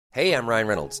Hey, I'm Ryan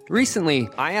Reynolds. Recently,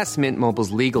 I asked Mint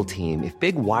Mobile's legal team if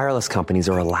big wireless companies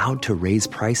are allowed to raise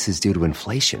prices due to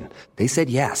inflation. They said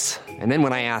yes. And then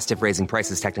when I asked if raising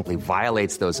prices technically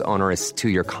violates those onerous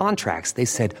two-year contracts, they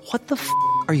said, "What the f***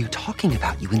 are you talking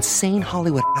about, you insane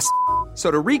Hollywood ass?" So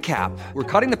to recap, we're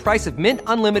cutting the price of Mint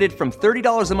Unlimited from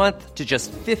 $30 a month to just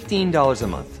 $15 a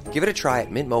month. Give it a try at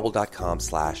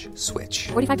mintmobile.com/switch.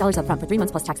 $45 up front for 3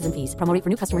 months plus taxes and fees. Promo rate for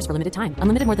new customers for limited time.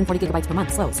 Unlimited more than 40 gigabytes per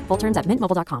month. Slows full terms at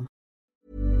mintmobile.com.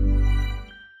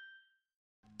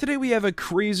 Today we have a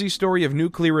crazy story of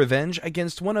nuclear revenge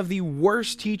against one of the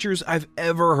worst teachers I've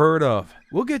ever heard of.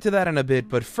 We'll get to that in a bit,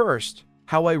 but first,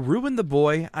 how I ruined the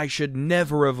boy I should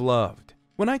never have loved.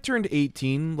 When I turned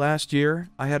 18 last year,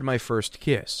 I had my first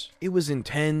kiss. It was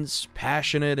intense,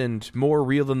 passionate, and more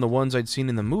real than the ones I'd seen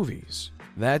in the movies.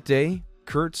 That day,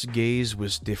 Kurt's gaze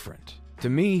was different. To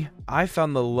me, I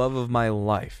found the love of my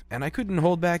life, and I couldn't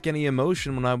hold back any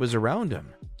emotion when I was around him.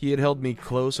 He had held me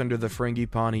close under the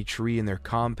frangipani tree in their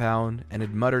compound and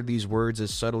had muttered these words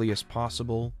as subtly as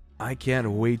possible. "I can't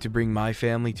wait to bring my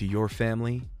family to your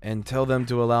family and tell them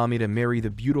to allow me to marry the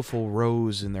beautiful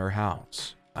Rose in their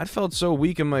house." I'd felt so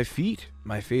weak on my feet.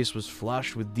 My face was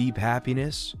flushed with deep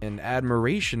happiness and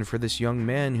admiration for this young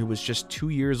man who was just 2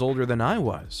 years older than I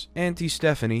was. Auntie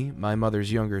Stephanie, my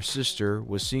mother's younger sister,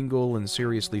 was single and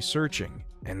seriously searching.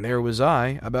 And there was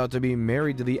I, about to be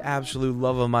married to the absolute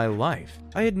love of my life.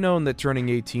 I had known that turning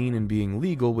 18 and being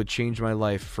legal would change my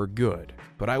life for good.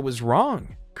 But I was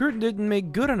wrong. Kurt didn't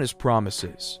make good on his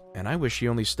promises, and I wish he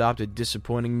only stopped at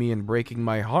disappointing me and breaking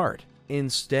my heart.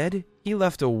 Instead, he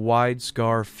left a wide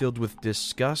scar filled with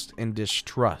disgust and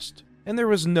distrust. And there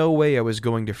was no way I was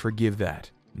going to forgive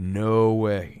that. No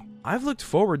way. I've looked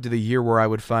forward to the year where I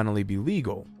would finally be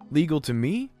legal. Legal to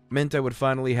me meant I would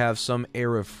finally have some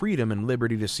air of freedom and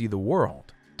liberty to see the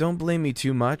world. Don't blame me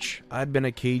too much. I'd been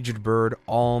a caged bird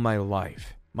all my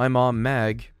life. My mom,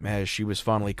 Mag, as she was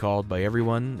fondly called by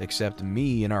everyone except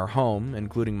me in our home,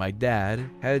 including my dad,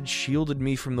 had shielded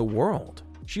me from the world.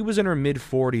 She was in her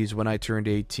mid-40s when I turned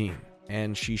 18,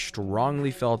 and she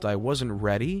strongly felt I wasn't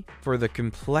ready for the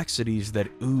complexities that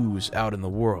ooze out in the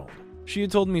world. She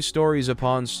had told me stories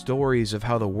upon stories of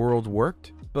how the world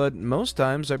worked, but most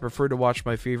times I preferred to watch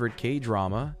my favorite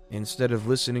K-drama instead of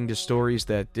listening to stories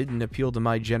that didn't appeal to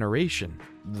my generation,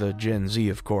 the Gen Z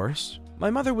of course. My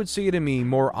mother would say to me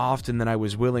more often than I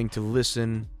was willing to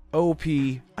listen,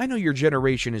 "OP, I know your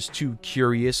generation is too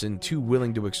curious and too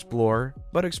willing to explore,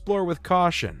 but explore with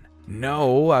caution."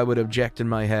 "No," I would object in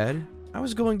my head. I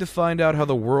was going to find out how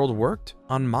the world worked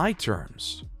on my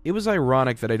terms. It was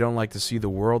ironic that I don't like to see the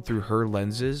world through her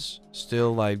lenses.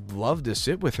 Still, I loved to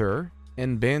sit with her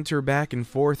and banter back and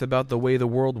forth about the way the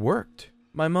world worked.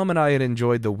 My mom and I had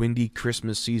enjoyed the windy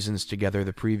Christmas seasons together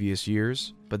the previous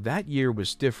years, but that year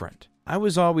was different. I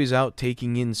was always out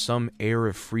taking in some air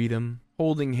of freedom,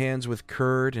 holding hands with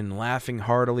Kurt and laughing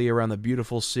heartily around the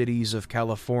beautiful cities of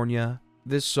California.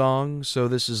 This song, "So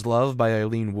This Is Love" by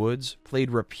Eileen Woods, played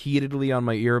repeatedly on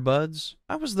my earbuds.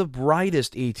 I was the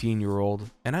brightest 18-year-old,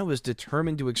 and I was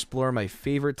determined to explore my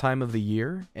favorite time of the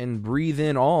year and breathe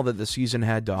in all that the season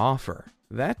had to offer.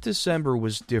 That December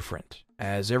was different,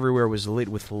 as everywhere was lit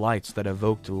with lights that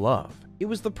evoked love. It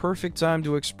was the perfect time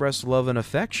to express love and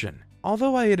affection.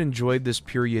 Although I had enjoyed this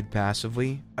period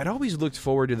passively, I'd always looked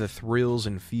forward to the thrills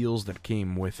and feels that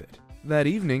came with it. That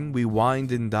evening, we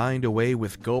wined and dined away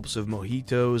with gulps of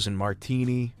mojitos and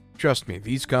martini. Trust me,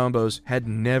 these combos had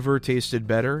never tasted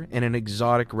better in an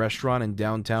exotic restaurant in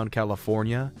downtown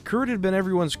California. Kurt had been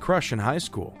everyone's crush in high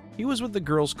school. He was what the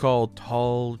girls called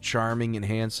tall, charming, and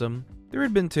handsome. There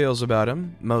had been tales about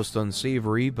him, most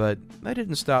unsavory, but that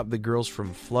didn't stop the girls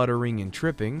from fluttering and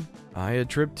tripping. I had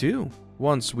tripped too.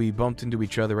 Once we bumped into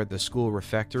each other at the school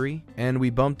refectory, and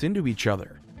we bumped into each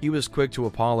other. He was quick to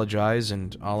apologize,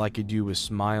 and all I could do was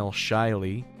smile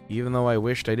shyly, even though I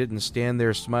wished I didn't stand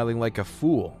there smiling like a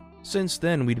fool. Since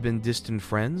then, we'd been distant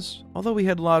friends, although we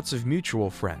had lots of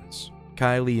mutual friends.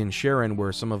 Kylie and Sharon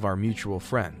were some of our mutual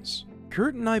friends.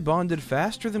 Kurt and I bonded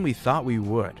faster than we thought we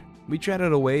would. We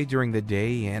chatted away during the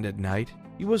day and at night.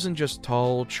 He wasn't just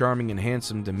tall, charming, and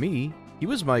handsome to me. He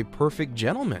was my perfect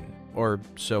gentleman. Or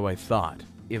so I thought.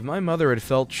 If my mother had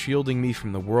felt shielding me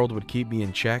from the world would keep me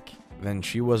in check, then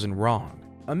she wasn't wrong.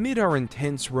 Amid our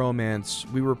intense romance,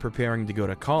 we were preparing to go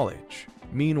to college.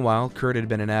 Meanwhile, Kurt had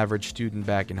been an average student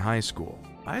back in high school.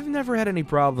 I've never had any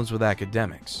problems with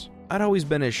academics. I'd always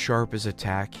been as sharp as a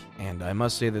tack, and I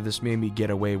must say that this made me get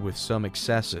away with some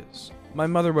excesses. My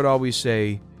mother would always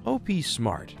say, "OP's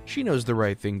smart. She knows the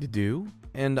right thing to do."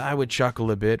 And I would chuckle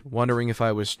a bit, wondering if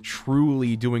I was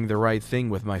truly doing the right thing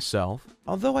with myself.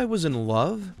 Although I was in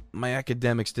love, my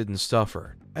academics didn't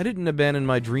suffer. I didn't abandon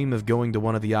my dream of going to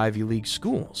one of the Ivy League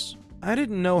schools. I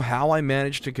didn't know how I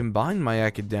managed to combine my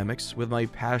academics with my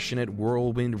passionate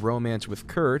whirlwind romance with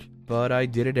Kurt, but I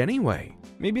did it anyway.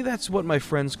 Maybe that's what my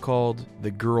friends called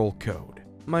the girl code.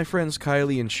 My friends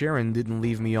Kylie and Sharon didn't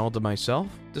leave me all to myself,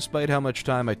 despite how much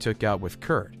time I took out with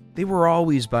Kurt. They were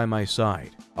always by my side.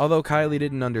 Although Kylie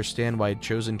didn't understand why I'd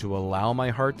chosen to allow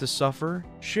my heart to suffer,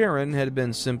 Sharon had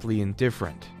been simply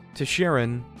indifferent. To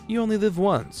Sharon, you only live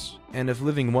once, and if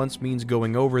living once means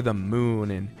going over the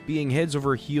moon and being heads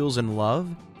over heels in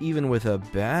love, even with a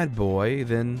bad boy,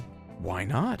 then why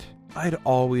not? I'd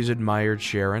always admired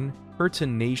Sharon. Her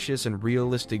tenacious and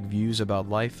realistic views about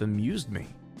life amused me,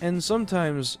 and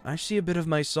sometimes I see a bit of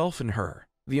myself in her.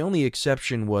 The only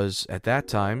exception was, at that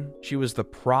time, she was the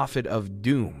prophet of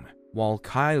doom, while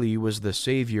Kylie was the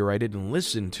savior I didn't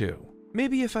listen to.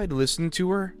 Maybe if I'd listened to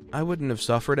her, I wouldn't have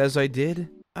suffered as I did.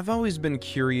 I've always been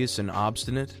curious and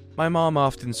obstinate. My mom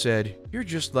often said, "You're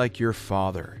just like your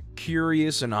father,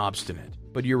 curious and obstinate.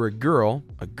 But you're a girl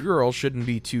shouldn't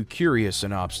be too curious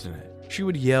and obstinate." She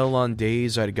would yell on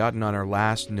days I'd gotten on her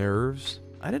last nerves.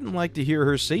 I didn't like to hear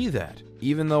her say that.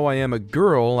 Even though I am a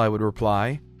girl, I would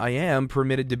reply, I am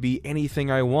permitted to be anything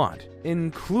I want,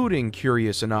 including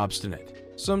curious and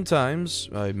obstinate. Sometimes,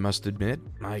 I must admit,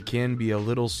 I can be a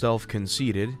little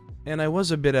self-conceited, and I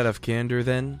was a bit out of candor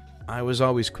then. I was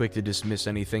always quick to dismiss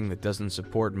anything that doesn't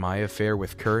support my affair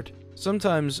with Kurt.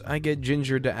 Sometimes I get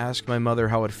gingered to ask my mother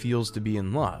how it feels to be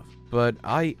in love, but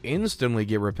I instantly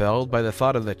get repelled by the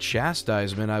thought of the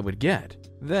chastisement I would get.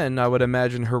 Then I would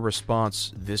imagine her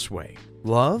response this way: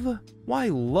 "Love? Why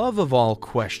love of all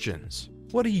questions?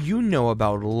 What do you know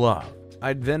about love?"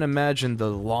 I'd then imagine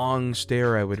the long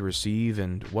stare I would receive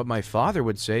and what my father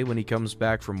would say when he comes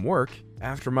back from work,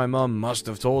 after my mom must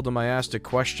have told him I asked a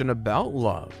question about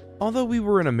love. Although we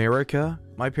were in America,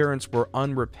 my parents were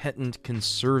unrepentant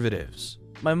conservatives.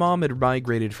 My mom had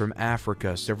migrated from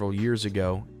Africa several years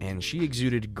ago, and she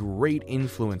exuded great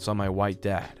influence on my white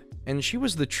dad. And she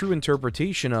was the true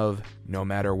interpretation of, no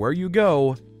matter where you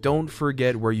go, don't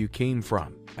forget where you came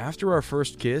from. After our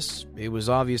first kiss, it was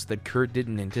obvious that Kurt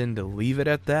didn't intend to leave it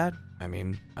at that. I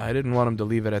mean, I didn't want him to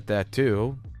leave it at that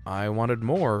too. I wanted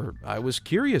more. I was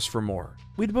curious for more.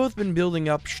 We'd both been building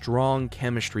up strong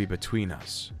chemistry between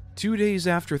us. 2 days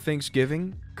after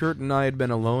Thanksgiving, Kurt and I had been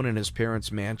alone in his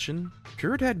parents' mansion.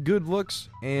 Kurt had good looks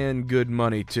and good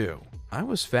money too. I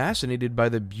was fascinated by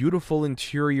the beautiful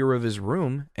interior of his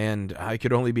room, and I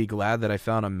could only be glad that I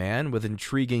found a man with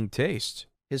intriguing taste.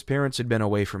 His parents had been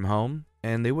away from home,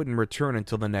 and they wouldn't return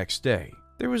until the next day.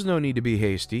 There was no need to be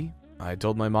hasty. I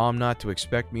told my mom not to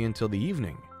expect me until the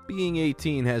evening. Being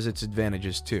 18 has its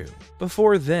advantages too.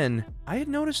 Before then, I had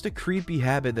noticed a creepy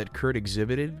habit that Kurt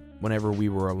exhibited whenever we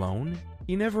were alone.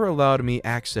 He never allowed me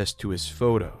access to his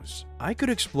photos. I could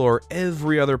explore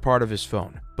every other part of his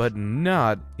phone, but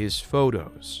not his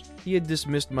photos. He had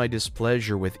dismissed my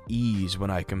displeasure with ease when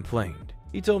I complained.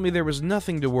 He told me there was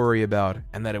nothing to worry about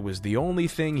and that it was the only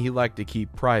thing he liked to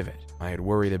keep private. I had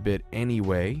worried a bit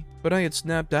anyway, but I had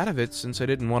snapped out of it since I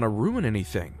didn't want to ruin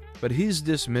anything. But his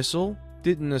dismissal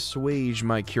didn't assuage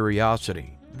my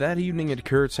curiosity. That evening at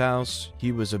Kurt's house,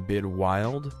 he was a bit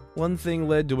wild. One thing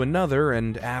led to another,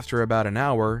 and after about an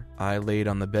hour, I laid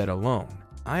on the bed alone.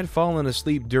 I had fallen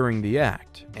asleep during the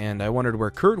act, and I wondered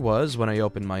where Kurt was when I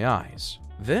opened my eyes.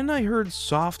 Then I heard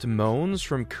soft moans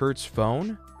from Kurt's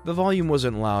phone. The volume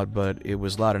wasn't loud, but it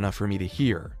was loud enough for me to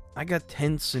hear. I got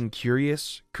tense and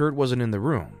curious. Kurt wasn't in the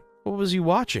room. What was he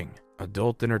watching?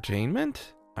 Adult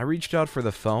entertainment? I reached out for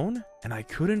the phone, and I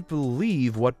couldn't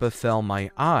believe what befell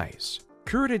my eyes.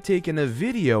 Kurt had taken a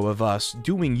video of us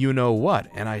doing you-know-what,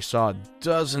 and I saw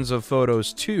dozens of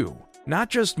photos too. Not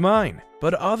just mine,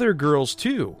 but other girls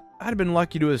too. I'd been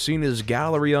lucky to have seen his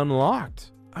gallery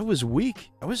unlocked. I was weak.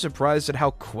 I was surprised at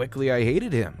how quickly I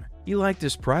hated him. He liked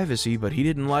his privacy, but he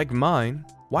didn't like mine.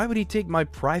 Why would he take my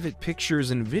private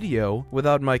pictures and video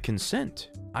without my consent?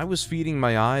 I was feeding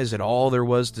my eyes at all there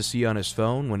was to see on his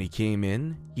phone when he came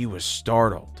in. He was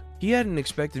startled. He hadn't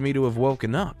expected me to have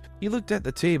woken up. He looked at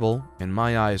the table, and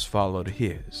my eyes followed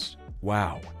his.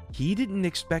 Wow, he didn't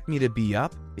expect me to be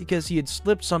up because he had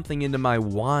slipped something into my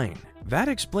wine. That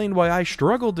explained why I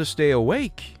struggled to stay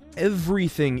awake.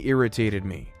 Everything irritated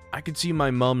me. I could see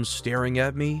my mom staring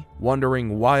at me,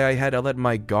 wondering why I had to let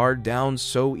my guard down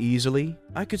so easily.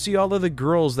 I could see all of the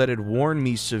girls that had warned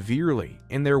me severely.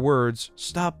 In their words,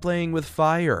 "Stop playing with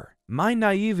fire." My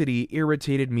naivety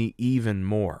irritated me even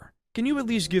more. "Can you at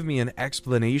least give me an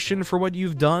explanation for what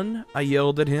you've done?" I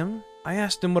yelled at him. I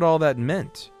asked him what all that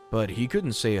meant, but he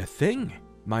couldn't say a thing.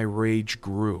 My rage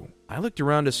grew. I looked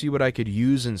around to see what I could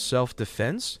use in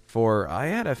self-defense, for I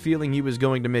had a feeling he was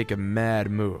going to make a mad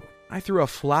move. I threw a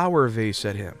flower vase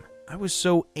at him. I was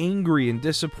so angry and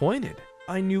disappointed.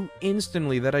 I knew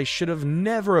instantly that I should have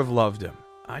never have loved him.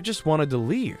 I just wanted to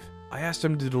leave. I asked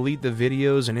him to delete the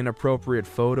videos and inappropriate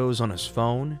photos on his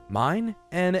phone, mine,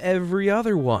 and every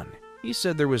other one. He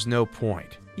said there was no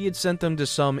point. He had sent them to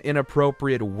some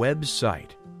inappropriate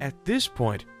website. At this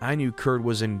point, I knew Kurt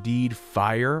was indeed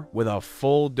fire with a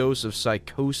full dose of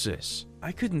psychosis.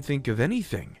 I couldn't think of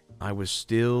anything. I was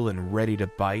still and ready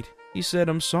to bite. He said,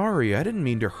 "I'm sorry, I didn't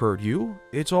mean to hurt you.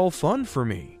 It's all fun for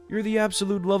me. You're the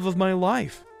absolute love of my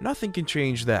life. Nothing can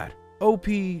change that.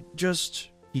 OP, just..."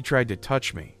 He tried to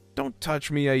touch me. "Don't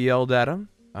touch me," I yelled at him.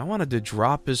 I wanted to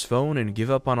drop his phone and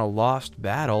give up on a lost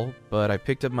battle, but I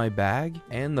picked up my bag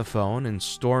and the phone and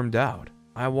stormed out.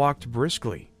 I walked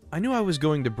briskly. I knew I was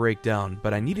going to break down,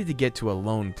 but I needed to get to a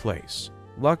lone place.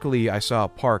 Luckily, I saw a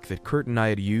park that Kurt and I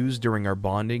had used during our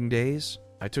bonding days.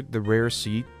 I took the rare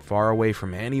seat, far away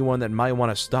from anyone that might want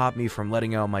to stop me from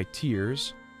letting out my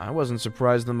tears. I wasn't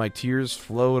surprised that my tears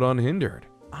flowed unhindered.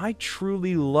 I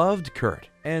truly loved Kurt,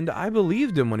 and I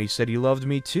believed him when he said he loved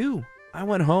me too. I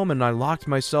went home and I locked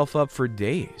myself up for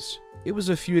days. It was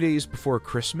a few days before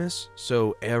Christmas,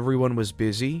 so everyone was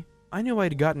busy. I knew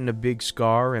I'd gotten a big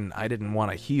scar and I didn't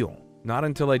want to heal. Not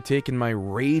until I'd taken my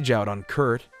rage out on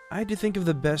Kurt, I had to think of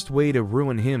the best way to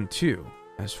ruin him too.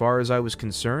 As far as I was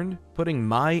concerned, putting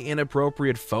my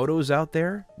inappropriate photos out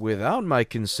there without my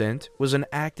consent was an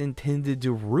act intended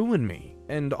to ruin me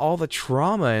and all the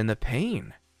trauma and the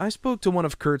pain. I spoke to one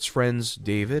of Kurt's friends,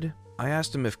 David. I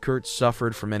asked him if Kurt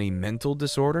suffered from any mental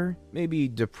disorder, maybe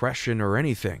depression or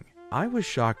anything. I was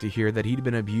shocked to hear that he'd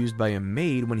been abused by a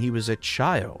maid when he was a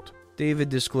child. David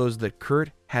disclosed that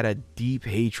Kurt had a deep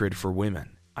hatred for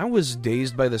women. I was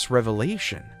dazed by this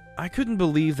revelation. I couldn't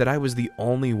believe that I was the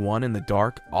only one in the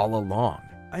dark all along.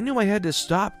 I knew I had to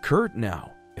stop Kurt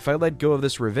now. If I let go of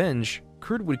this revenge,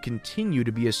 Kurt would continue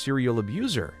to be a serial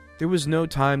abuser. There was no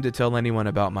time to tell anyone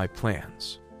about my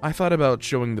plans. I thought about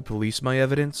showing the police my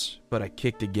evidence, but I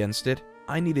kicked against it.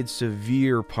 I needed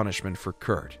severe punishment for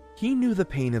Kurt. He knew the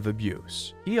pain of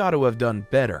abuse. He ought to have done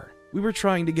better. We were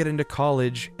trying to get into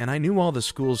college, and I knew all the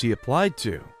schools he applied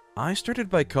to. I started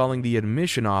by calling the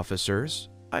admission officers.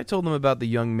 I told them about the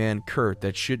young man Kurt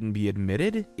that shouldn't be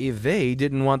admitted if they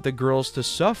didn't want the girls to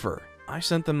suffer. I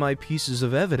sent them my pieces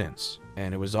of evidence,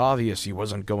 and it was obvious he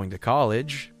wasn't going to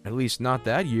college, at least not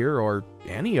that year or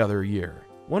any other year.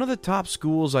 One of the top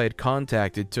schools I had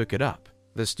contacted took it up.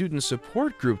 The student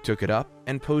support group took it up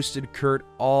and posted Kurt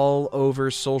all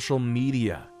over social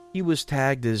media. He was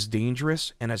tagged as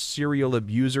dangerous and a serial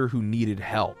abuser who needed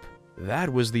help.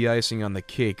 That was the icing on the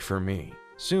cake for me.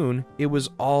 Soon, it was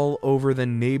all over the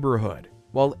neighborhood.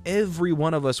 While every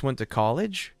one of us went to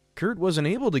college, Kurt wasn't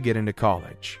able to get into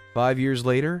college. 5 years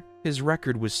later, his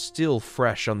record was still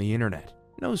fresh on the internet.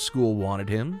 No school wanted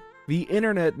him. The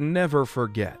internet never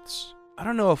forgets. I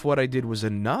don't know if what I did was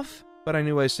enough, but I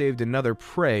knew I saved another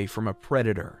prey from a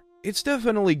predator. It's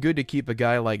definitely good to keep a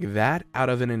guy like that out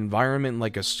of an environment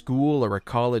like a school or a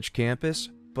college campus,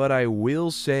 but I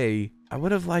will say I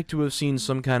would have liked to have seen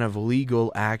some kind of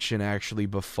legal action actually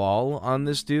befall on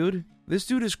this dude. This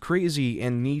dude is crazy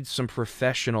and needs some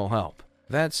professional help.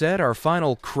 That said, our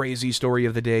final crazy story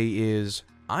of the day is,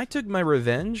 I took my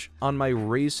revenge on my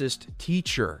racist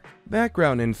teacher.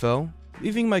 Background info.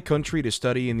 Leaving my country to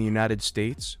study in the United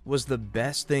States was the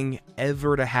best thing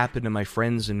ever to happen to my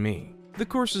friends and me. The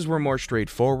courses were more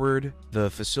straightforward, the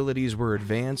facilities were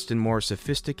advanced and more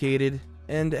sophisticated,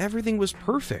 and everything was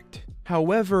perfect.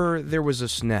 However, there was a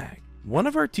snag. One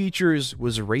of our teachers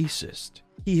was racist.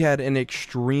 He had an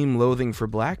extreme loathing for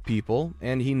black people,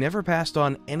 and he never passed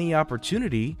on any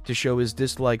opportunity to show his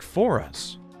dislike for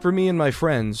us. For me and my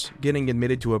friends, getting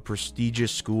admitted to a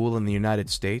prestigious school in the United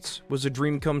States was a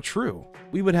dream come true.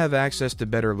 We would have access to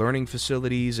better learning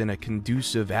facilities and a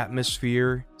conducive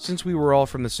atmosphere. Since we were all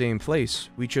from the same place,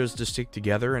 we chose to stick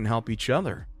together and help each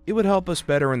other. It would help us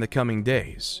better in the coming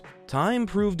days. Time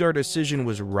proved our decision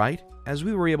was right, as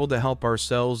we were able to help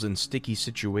ourselves in sticky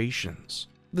situations.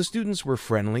 The students were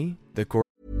friendly,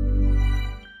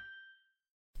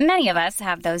 Many of us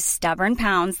have those stubborn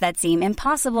pounds that seem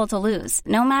impossible to lose,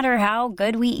 no matter how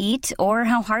good we eat or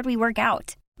how hard we work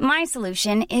out. My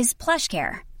solution is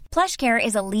PlushCare. PlushCare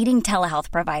is a leading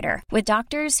telehealth provider with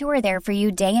doctors who are there for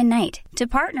you day and night to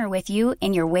partner with you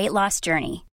in your weight loss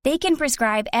journey. They can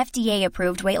prescribe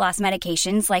FDA-approved weight loss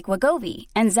medications like Wegovy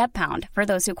and Zepbound for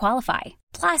those who qualify.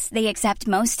 Plus, they accept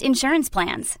most insurance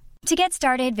plans. To get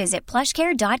started, visit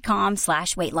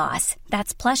plushcare.com/weightloss.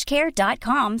 That's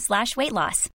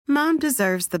plushcare.com/weightloss. Mom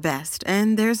deserves the best,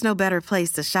 and there's no better place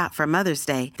to shop for Mother's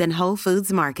Day than Whole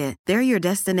Foods Market. They're your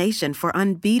destination for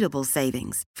unbeatable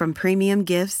savings, from premium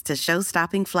gifts to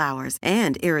show-stopping flowers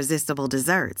and irresistible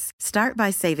desserts. Start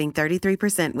by saving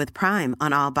 33% with Prime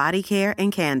on all body care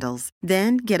and candles.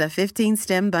 Then get a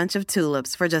 15-stem bunch of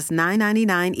tulips for just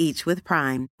 $9.99 each with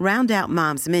Prime. Round out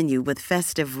Mom's menu with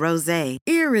festive rosé,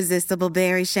 irresistible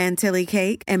berry chantilly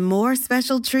cake, and more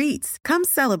special treats. Come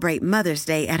celebrate Mother's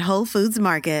Day at Whole Foods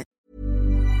Market.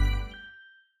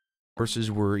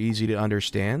 Courses were easy to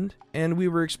understand, and we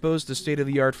were exposed to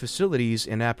state-of-the-art facilities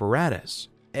and apparatus.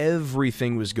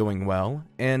 Everything was going well,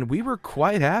 and we were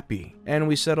quite happy, and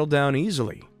we settled down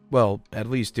easily. Well, at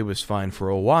least it was fine for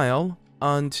a while,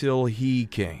 until he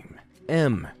came.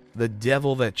 M, the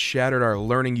devil that shattered our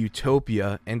learning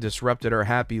utopia and disrupted our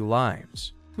happy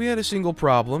lives. We had a single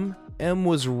problem. M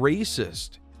was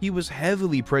racist. He was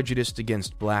heavily prejudiced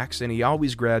against blacks, and he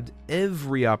always grabbed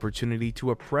every opportunity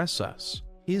to oppress us.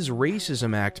 His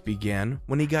racism act began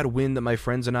when he got wind that my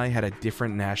friends and I had a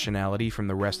different nationality from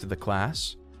the rest of the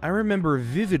class. I remember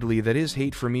vividly that his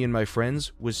hate for me and my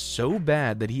friends was so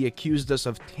bad that he accused us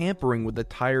of tampering with the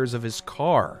tires of his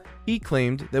car. He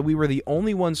claimed that we were the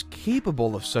only ones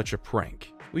capable of such a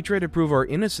prank. We tried to prove our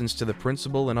innocence to the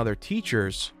principal and other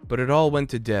teachers, but it all went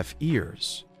to deaf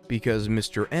ears, because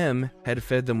Mr. M had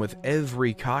fed them with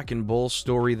every cock and bull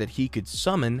story that he could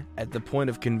summon at the point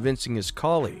of convincing his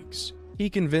colleagues. He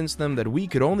convinced them that we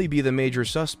could only be the major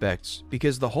suspects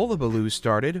because the hullabaloo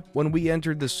started when we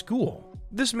entered the school.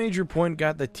 This major point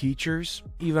got the teachers,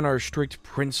 even our strict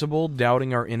principal,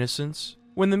 doubting our innocence.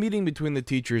 When the meeting between the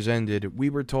teachers ended,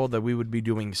 we were told that we would be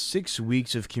doing 6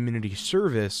 weeks of community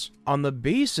service on the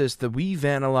basis that we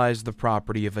vandalized the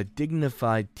property of a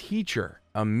dignified teacher.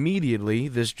 Immediately,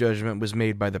 this judgment was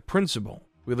made by the principal.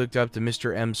 We looked up to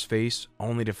Mr. M's face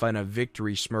only to find a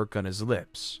victory smirk on his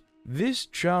lips. This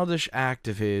childish act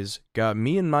of his got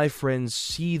me and my friends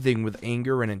seething with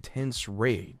anger and intense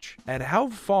rage at how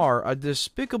far a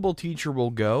despicable teacher will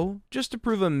go just to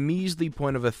prove a measly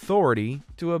point of authority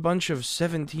to a bunch of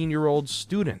 17-year-old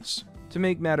students. To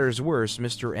make matters worse,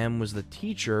 Mr. M was the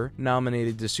teacher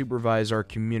nominated to supervise our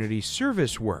community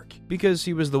service work because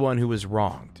he was the one who was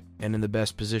wronged, and in the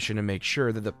best position to make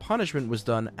sure that the punishment was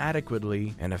done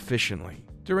adequately and efficiently.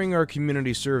 During our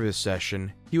community service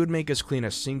session, he would make us clean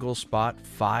a single spot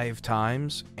 5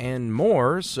 times and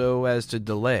more so as to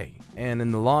delay, and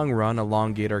in the long run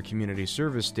elongate our community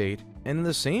service date, and in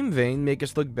the same vein make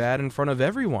us look bad in front of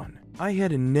everyone. I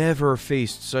had never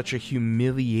faced such a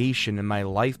humiliation in my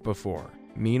life before.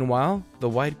 Meanwhile, the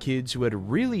white kids who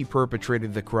had really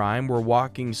perpetrated the crime were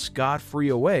walking scot-free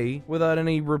away without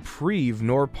any reprieve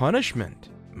nor punishment.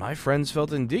 My friends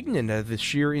felt indignant at the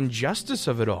sheer injustice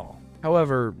of it all.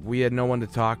 However, we had no one to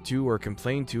talk to or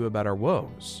complain to about our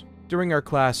woes. During our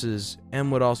classes, M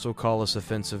would also call us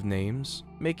offensive names,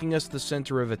 making us the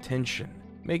center of attention,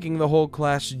 making the whole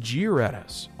class jeer at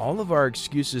us. All of our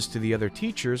excuses to the other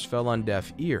teachers fell on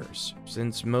deaf ears,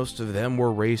 since most of them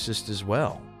were racist as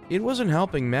well. It wasn't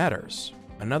helping matters.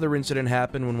 Another incident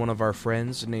happened when one of our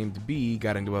friends named B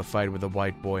got into a fight with a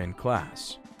white boy in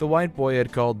class. The white boy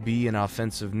had called B an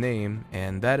offensive name,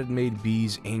 and that had made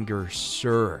B's anger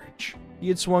surge. He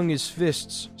had swung his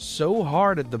fists so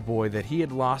hard at the boy that he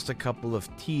had lost a couple of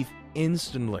teeth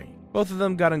instantly. Both of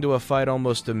them got into a fight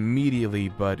almost immediately,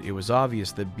 but it was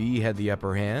obvious that B had the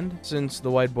upper hand, since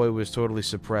the white boy was totally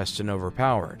suppressed and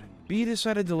overpowered. B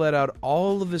decided to let out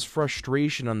all of his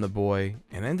frustration on the boy,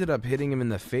 and ended up hitting him in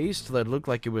the face till it looked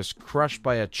like it was crushed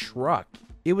by a truck.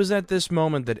 It was at this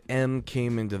moment that M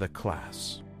came into the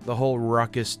class. The whole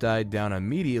ruckus died down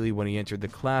immediately when he entered the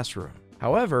classroom.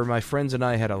 However, my friends and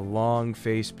I had a long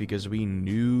face because we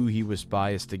knew he was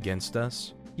biased against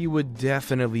us. He would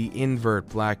definitely invert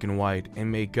black and white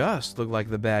and make us look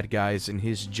like the bad guys in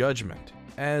his judgment.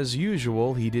 As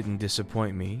usual, he didn't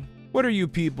disappoint me. "What are you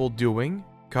people doing?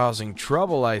 Causing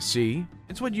trouble, I see.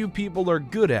 It's what you people are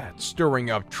good at,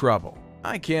 stirring up trouble.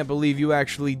 I can't believe you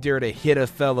actually dare to hit a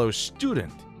fellow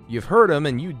student. You've hurt him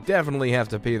and you definitely have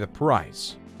to pay the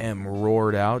price." M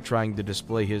roared out, trying to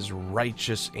display his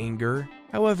righteous anger.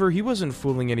 However, he wasn't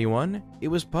fooling anyone. It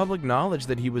was public knowledge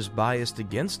that he was biased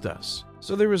against us,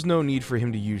 so there was no need for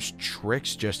him to use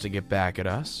tricks just to get back at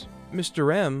us.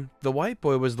 Mr. M, the white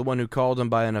boy, was the one who called him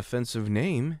by an offensive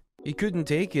name. He couldn't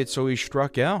take it, so he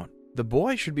struck out. The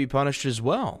boy should be punished as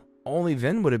well. Only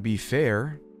then would it be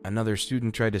fair. Another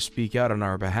student tried to speak out on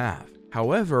our behalf.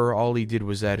 However, all he did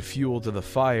was add fuel to the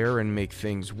fire and make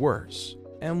things worse.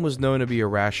 M was known to be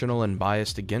irrational and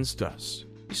biased against us.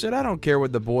 He said, "I don't care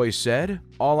what the boy said.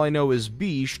 All I know is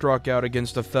B struck out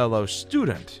against a fellow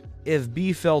student." If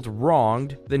B felt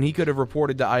wronged, then he could have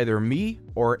reported to either me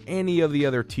or any of the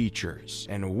other teachers,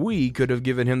 and we could have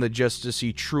given him the justice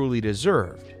he truly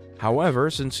deserved. However,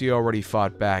 since he already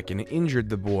fought back and injured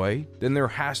the boy, then there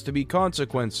has to be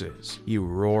consequences, he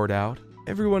roared out.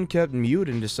 Everyone kept mute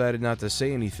and decided not to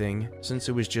say anything, since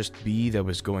it was just B that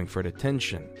was going for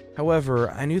detention. However,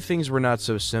 I knew things were not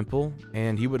so simple,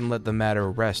 and he wouldn't let the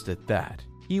matter rest at that.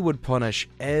 He would punish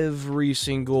every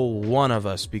single one of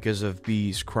us because of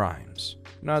B's crimes.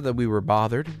 Not that we were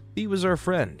bothered, B was our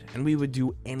friend, and we would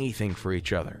do anything for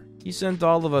each other. He sent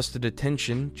all of us to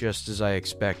detention, just as I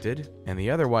expected, and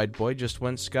the other white boy just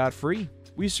went scot-free.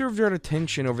 We served our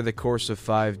detention over the course of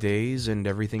 5 days, and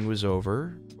everything was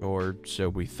over, or so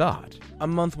we thought. A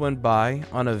month went by,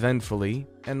 uneventfully,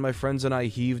 and my friends and I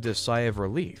heaved a sigh of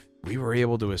relief. We were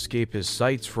able to escape his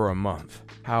sights for a month.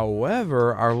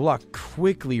 However, our luck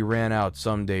quickly ran out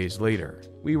some days later.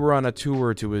 We were on a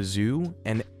tour to a zoo,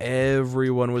 and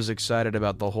everyone was excited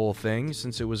about the whole thing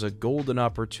since it was a golden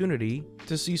opportunity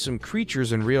to see some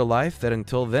creatures in real life that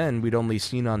until then we'd only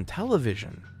seen on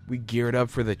television. We geared up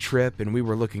for the trip and we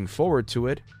were looking forward to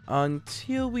it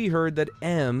until we heard that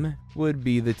M would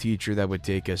be the teacher that would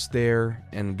take us there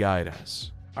and guide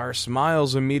us. Our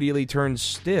smiles immediately turned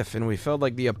stiff and we felt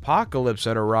like the apocalypse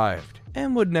had arrived.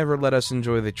 M would never let us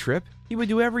enjoy the trip. He would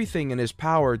do everything in his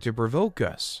power to provoke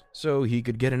us, so he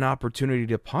could get an opportunity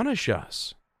to punish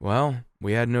us. Well,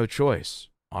 we had no choice.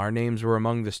 Our names were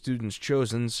among the students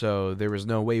chosen, so there was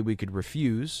no way we could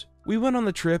refuse. We went on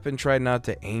the trip and tried not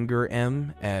to anger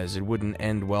M, as it wouldn't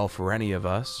end well for any of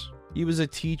us. He was a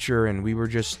teacher and we were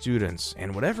just students,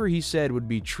 and whatever he said would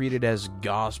be treated as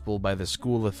gospel by the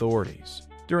school authorities.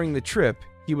 During the trip,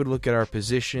 he would look at our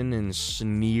position and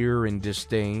sneer in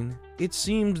disdain. It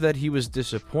seemed that he was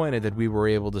disappointed that we were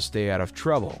able to stay out of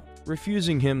trouble,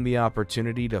 refusing him the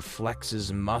opportunity to flex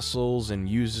his muscles and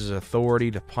use his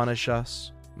authority to punish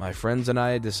us. My friends and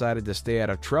I had decided to stay out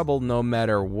of trouble no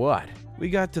matter what. We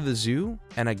got to the zoo,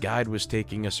 and a guide was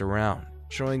taking us around,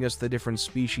 showing us the different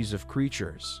species of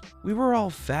creatures. We were all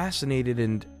fascinated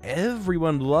and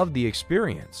everyone loved the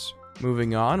experience.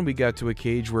 Moving on, we got to a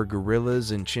cage where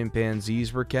gorillas and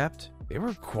chimpanzees were kept. They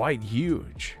were quite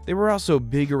huge. They were also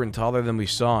bigger and taller than we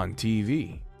saw on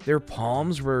TV. Their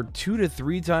palms were 2 to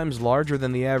 3 times larger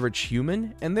than the average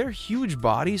human, and their huge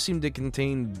bodies seemed to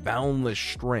contain boundless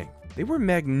strength. They were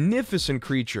magnificent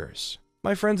creatures.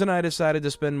 My friends and I decided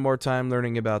to spend more time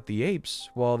learning about the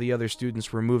apes, while the other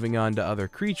students were moving on to other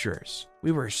creatures.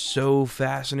 We were so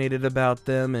fascinated about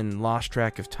them and lost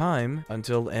track of time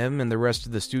until M and the rest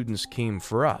of the students came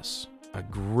for us. A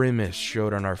grimace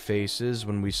showed on our faces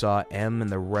when we saw M and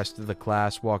the rest of the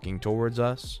class walking towards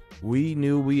us. We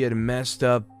knew we had messed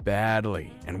up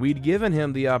badly, and we'd given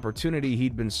him the opportunity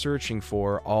he'd been searching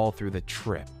for all through the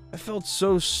trip. I felt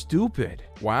so stupid.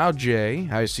 Wow, Jay,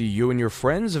 I see you and your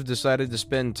friends have decided to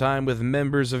spend time with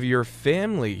members of your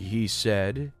family, he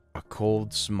said, a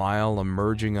cold smile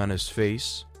emerging on his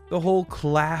face. The whole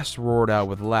class roared out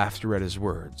with laughter at his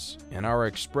words, and our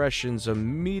expressions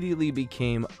immediately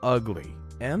became ugly.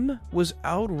 M was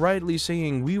outrightly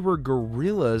saying we were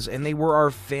gorillas and they were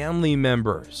our family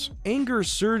members. Anger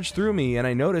surged through me, and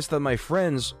I noticed that my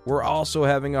friends were also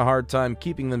having a hard time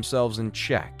keeping themselves in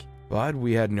check. But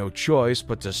we had no choice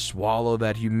but to swallow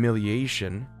that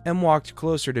humiliation. M walked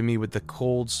closer to me with the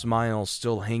cold smile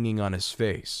still hanging on his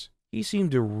face. He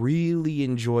seemed to really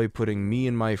enjoy putting me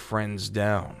and my friends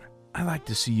down. I like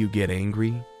to see you get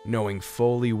angry, knowing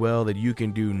fully well that you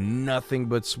can do nothing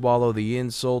but swallow the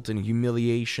insult and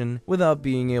humiliation without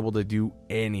being able to do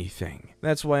anything.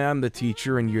 That's why I'm the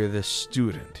teacher and you're the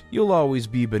student. You'll always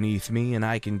be beneath me and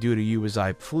I can do to you as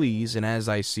I please and as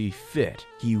I see fit,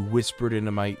 he whispered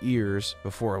into my ears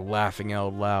before laughing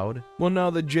out loud. Well, now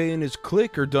that Jay and his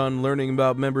clique are done learning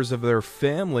about members of their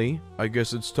family, I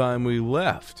guess it's time we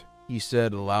left, he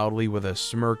said loudly with a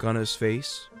smirk on his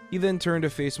face. He then turned to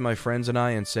face my friends and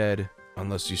I and said,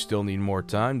 unless you still need more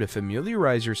time to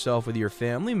familiarize yourself with your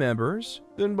family members,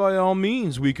 then by all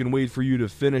means we can wait for you to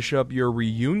finish up your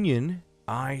reunion.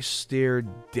 I stared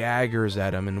daggers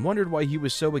at him and wondered why he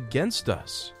was so against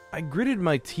us. I gritted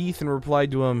my teeth and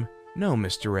replied to him, no,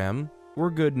 Mr. M, we're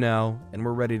good now and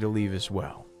we're ready to leave as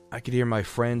well. I could hear my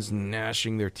friends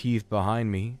gnashing their teeth behind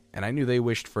me, and I knew they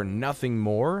wished for nothing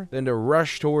more than to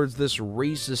rush towards this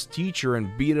racist teacher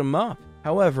and beat him up.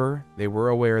 However, they were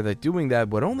aware that doing that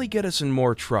would only get us in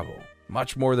more trouble,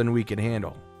 much more than we could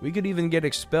handle. We could even get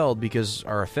expelled because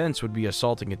our offense would be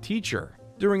assaulting a teacher.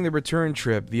 During the return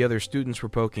trip, the other students were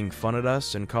poking fun at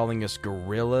us and calling us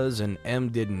gorillas, and M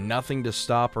did nothing to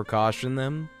stop or caution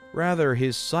them. Rather,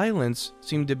 his silence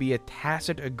seemed to be a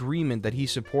tacit agreement that he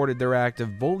supported their act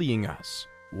of bullying us.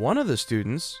 One of the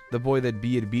students, the boy that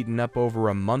B had beaten up over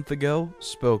a month ago,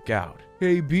 spoke out.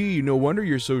 "Hey B, no wonder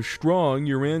you're so strong.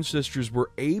 Your ancestors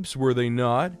were apes, were they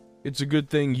not? It's a good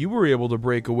thing you were able to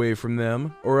break away from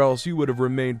them, or else you would have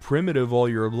remained primitive all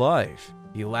your life."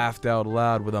 He laughed out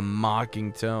loud with a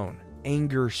mocking tone.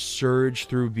 Anger surged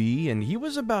through B, and he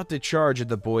was about to charge at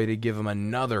the boy to give him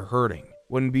another hurting.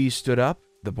 When B stood up,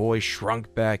 the boy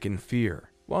shrunk back in fear.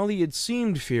 While he had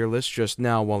seemed fearless just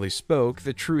now while he spoke,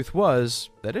 the truth was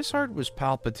that his heart was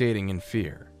palpitating in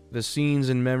fear. The scenes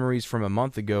and memories from a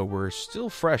month ago were still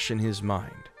fresh in his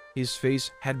mind. His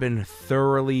face had been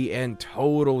thoroughly and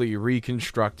totally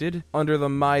reconstructed under the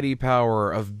mighty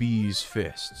power of B's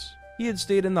fists. He had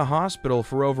stayed in the hospital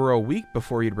for over a week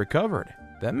before he'd recovered.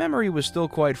 That memory was still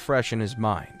quite fresh in his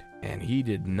mind, and he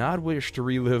did not wish to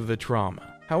relive the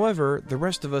trauma. However, the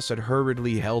rest of us had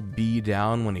hurriedly held B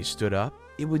down when he stood up.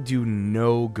 It would do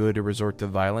no good to resort to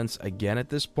violence again at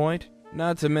this point,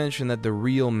 not to mention that the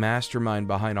real mastermind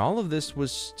behind all of this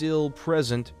was still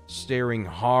present, staring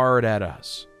hard at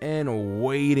us, and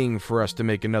waiting for us to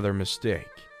make another mistake.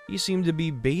 He seemed to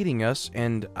be baiting us,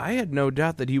 and I had no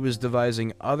doubt that he was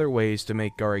devising other ways to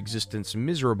make our existence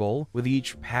miserable with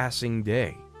each passing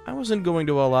day. I wasn't going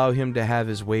to allow him to have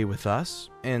his way with us,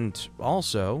 and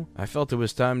also, I felt it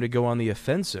was time to go on the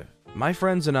offensive. My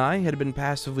friends and I had been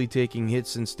passively taking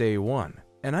hits since day one,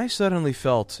 and I suddenly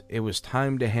felt it was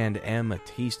time to hand M a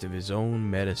taste of his own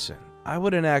medicine. I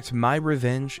would enact my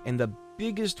revenge in the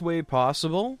biggest way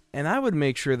possible, and I would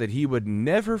make sure that he would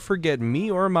never forget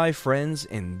me or my friends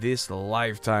in this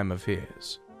lifetime of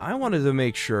his. I wanted to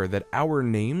make sure that our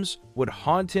names would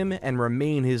haunt him and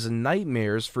remain his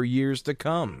nightmares for years to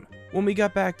come. When we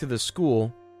got back to the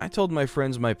school, I told my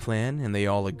friends my plan, and they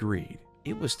all agreed.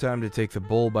 It was time to take the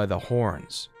bull by the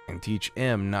horns and teach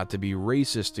M not to be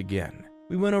racist again.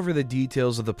 We went over the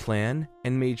details of the plan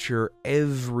and made sure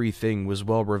everything was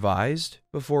well revised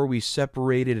before we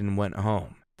separated and went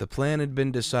home. The plan had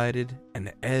been decided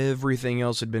and everything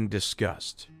else had been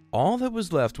discussed. All that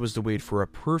was left was to wait for a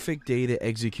perfect day to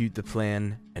execute the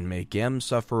plan and make M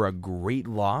suffer a great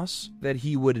loss that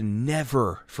he would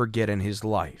never forget in his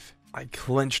life. I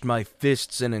clenched my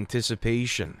fists in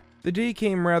anticipation. The day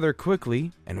came rather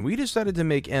quickly, and we decided to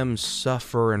make M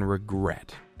suffer and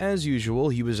regret. As usual,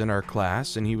 he was in our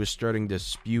class, and he was starting to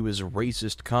spew his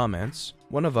racist comments.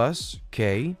 One of us,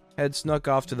 K, had snuck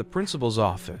off to the principal's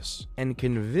office and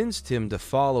convinced him to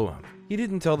follow him. He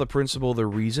didn't tell the principal the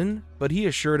reason, but he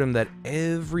assured him that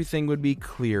everything would be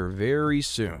clear very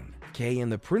soon. K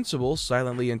and the principal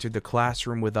silently entered the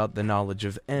classroom without the knowledge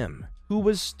of M, who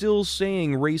was still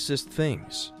saying racist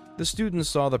things. The students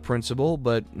saw the principal,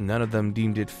 but none of them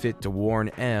deemed it fit to warn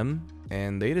M,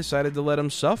 and they decided to let him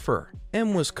suffer.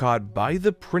 M was caught by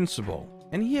the principal,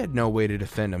 and he had no way to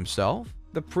defend himself.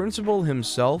 The principal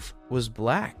himself was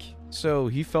black, so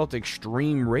he felt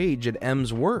extreme rage at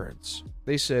M's words.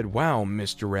 They said, "Wow,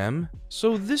 Mr. M,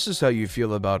 so this is how you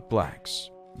feel about blacks.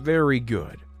 Very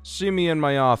good. See me in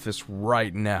my office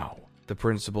right now," the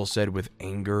principal said with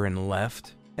anger and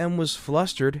left. M was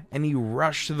flustered and he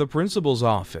rushed to the principal's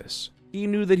office. He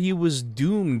knew that he was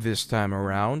doomed this time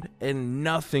around and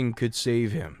nothing could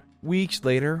save him. Weeks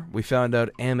later, we found out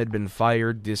M had been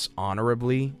fired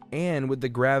dishonorably, and with the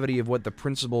gravity of what the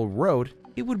principal wrote,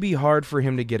 it would be hard for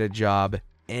him to get a job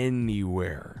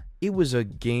anywhere. It was a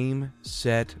game,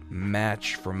 set,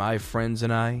 match for my friends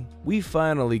and I. We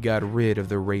finally got rid of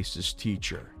the racist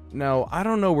teacher. Now, I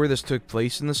don't know where this took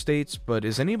place in the States, but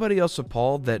is anybody else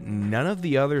appalled that none of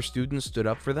the other students stood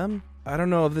up for them? I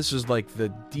don't know if this is like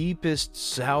the deepest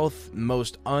south,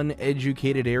 most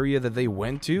uneducated area that they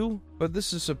went to, but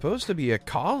this is supposed to be a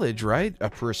college, right? A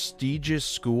prestigious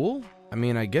school? I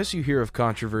mean, I guess you hear of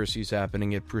controversies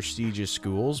happening at prestigious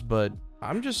schools, but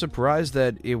I'm just surprised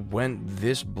that it went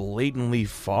this blatantly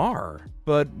far.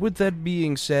 But with that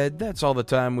being said, that's all the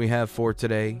time we have for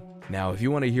today. Now, if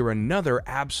you want to hear another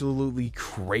absolutely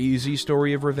crazy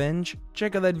story of revenge,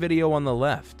 check out that video on the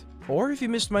left. Or if you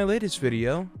missed my latest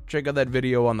video, check out that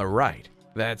video on the right.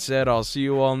 That said, I'll see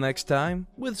you all next time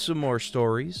with some more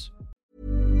stories.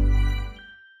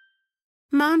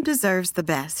 Mom deserves the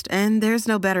best, and there's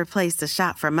no better place to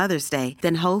shop for Mother's Day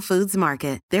than Whole Foods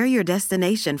Market. They're your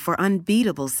destination for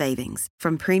unbeatable savings,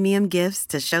 from premium gifts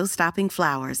to show-stopping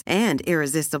flowers and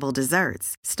irresistible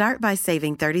desserts. Start by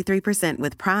saving 33%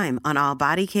 with Prime on all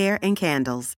body care and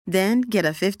candles. Then get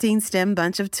a 15-stem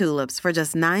bunch of tulips for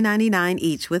just $9.99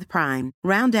 each with Prime.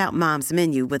 Round out Mom's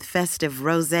menu with festive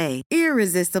rosé,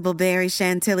 irresistible berry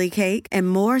chantilly cake, and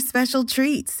more special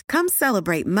treats. Come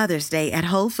celebrate Mother's Day at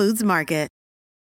Whole Foods Market.